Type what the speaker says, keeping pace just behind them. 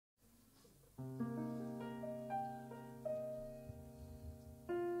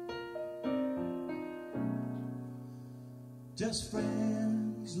Just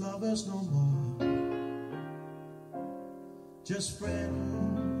friends, lovers no more. Just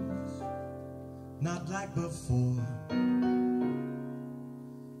friends, not like before.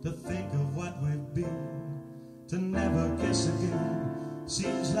 To think of what we've been, to never kiss again,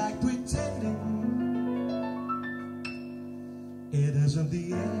 seems like pretending. It isn't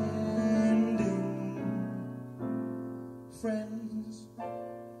the ending. Friends,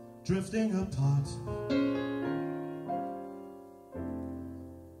 drifting apart.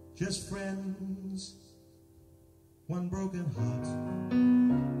 Just friends, one broken heart.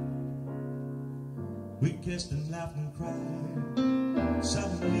 We kissed and laughed and cried.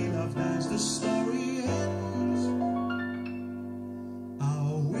 Suddenly love dies, the story ends.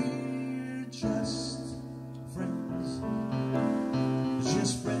 Are we just friends?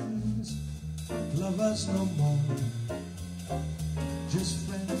 Just friends, love us no more. Just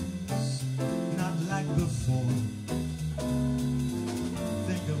friends, not like before.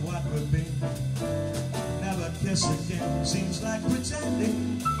 Think of what we've been, never kiss again, seems like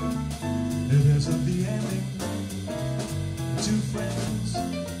pretending. It isn't the ending. Two friends,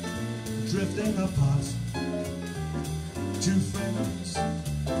 drifting apart. Two friends,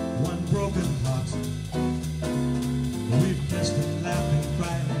 one broken heart. We've kissed and laughed and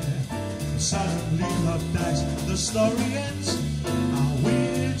cried. Suddenly love dies, the story ends. Are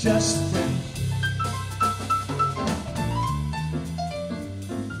we just friends?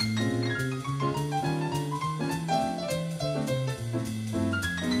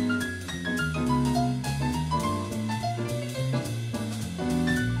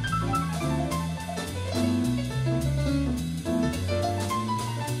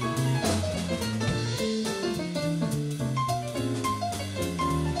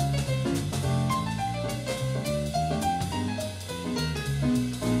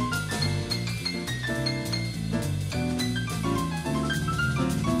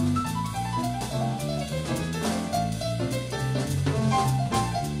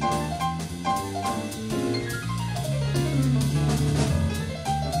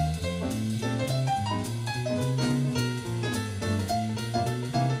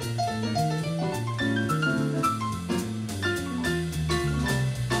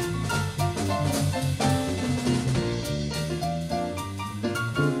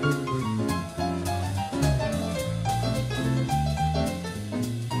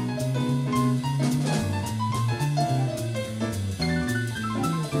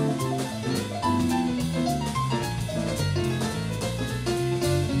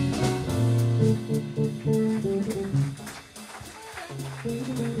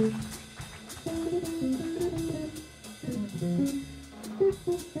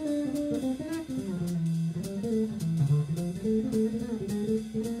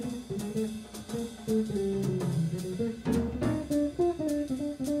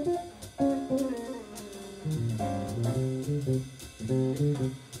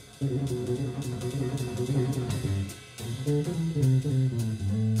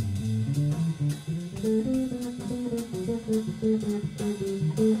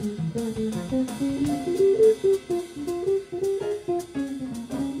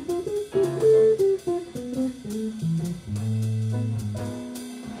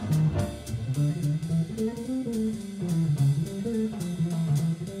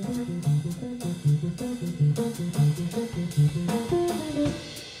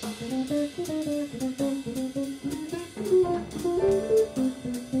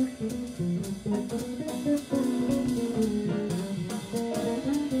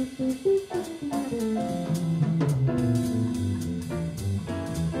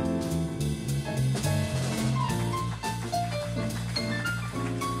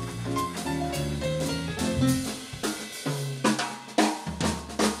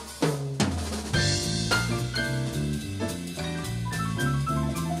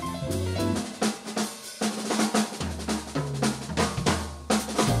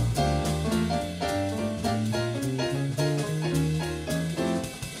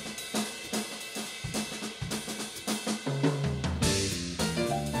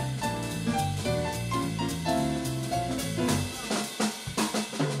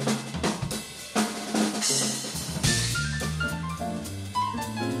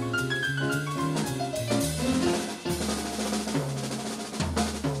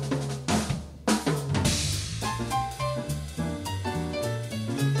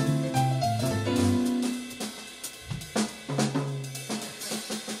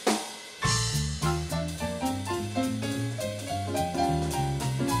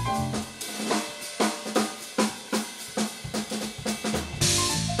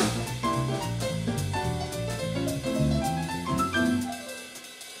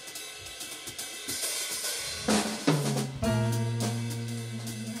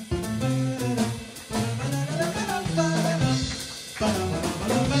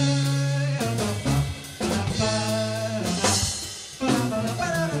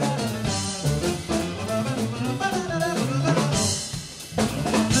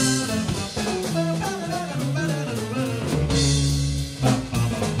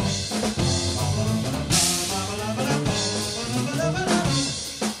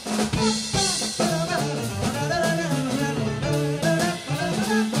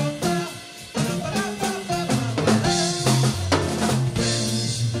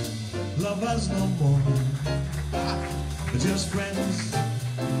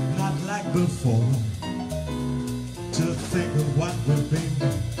 before. To think of what we've been,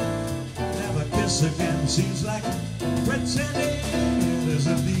 never kiss again seems like pretending it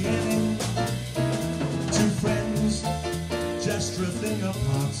isn't the end. Two friends just drifting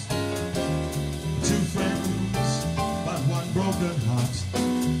apart, two friends but one broken heart.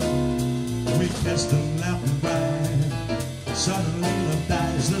 We kissed and laughed and cried, suddenly love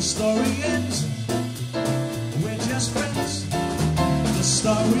dies, the story ends.